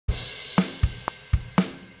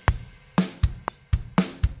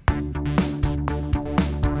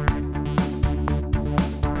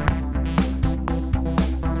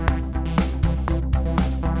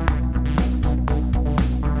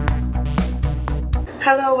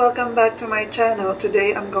Hello, welcome back to my channel.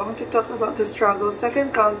 Today I'm going to talk about the struggles I've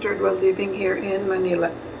encountered while living here in Manila.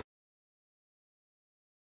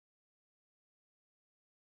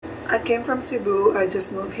 I came from Cebu. I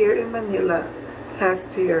just moved here in Manila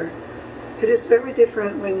last year. It is very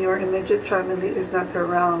different when your immediate family is not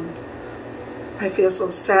around. I feel so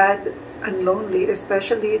sad and lonely,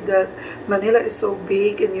 especially that Manila is so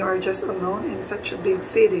big and you are just alone in such a big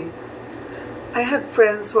city. I have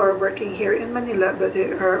friends who are working here in Manila, but they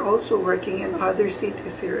are also working in other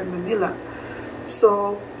cities here in Manila.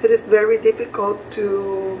 So it is very difficult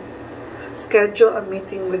to schedule a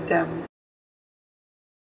meeting with them.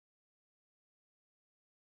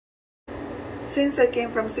 Since I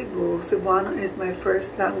came from Cebu, Cebuano is my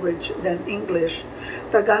first language, then English.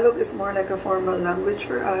 Tagalog is more like a formal language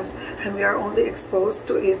for us, and we are only exposed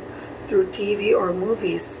to it through TV or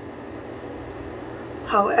movies.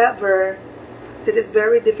 However, it is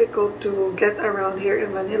very difficult to get around here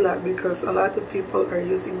in Manila because a lot of people are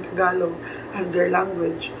using Tagalog as their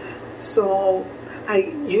language. So I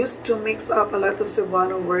used to mix up a lot of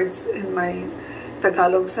Cebuano words in my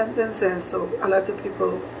Tagalog sentences, so a lot of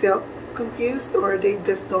people felt confused or they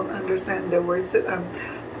just don't understand the words that I'm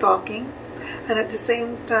talking. And at the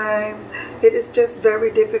same time, it is just very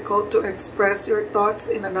difficult to express your thoughts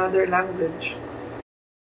in another language.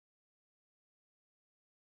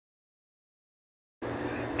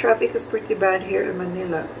 Traffic is pretty bad here in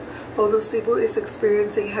Manila. Although Cebu is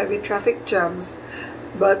experiencing heavy traffic jams,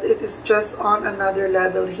 but it is just on another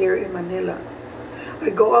level here in Manila. I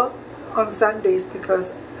go out on Sundays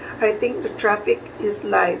because I think the traffic is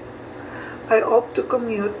light. I opt to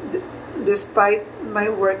commute despite my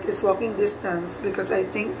work is walking distance because I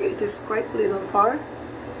think it is quite a little far.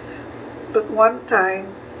 But one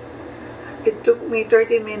time, it took me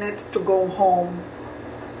 30 minutes to go home.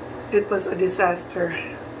 It was a disaster.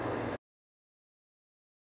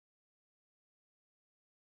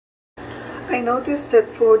 I noticed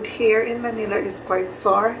that food here in Manila is quite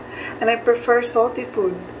sour and I prefer salty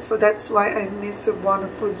food, so that's why I miss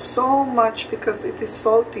Cebuano food so much because it is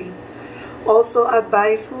salty. Also, I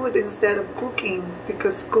buy food instead of cooking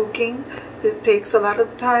because cooking, it takes a lot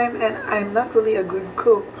of time and I'm not really a good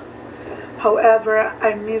cook. However,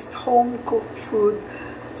 I missed home cooked food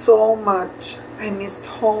so much. I missed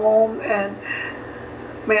home and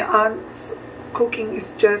my aunt's cooking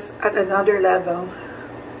is just at another level.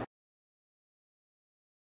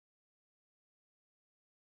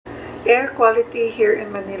 Air quality here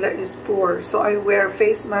in Manila is poor, so I wear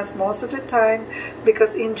face masks most of the time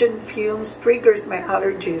because engine fumes triggers my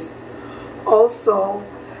allergies. Also,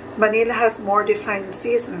 Manila has more defined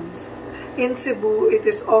seasons. In Cebu, it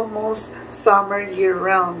is almost summer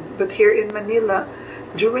year-round, but here in Manila,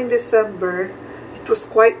 during December, it was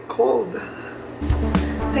quite cold.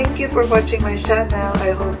 Thank you for watching my channel.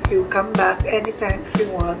 I hope you come back anytime if you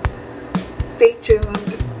want. Stay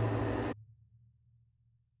tuned.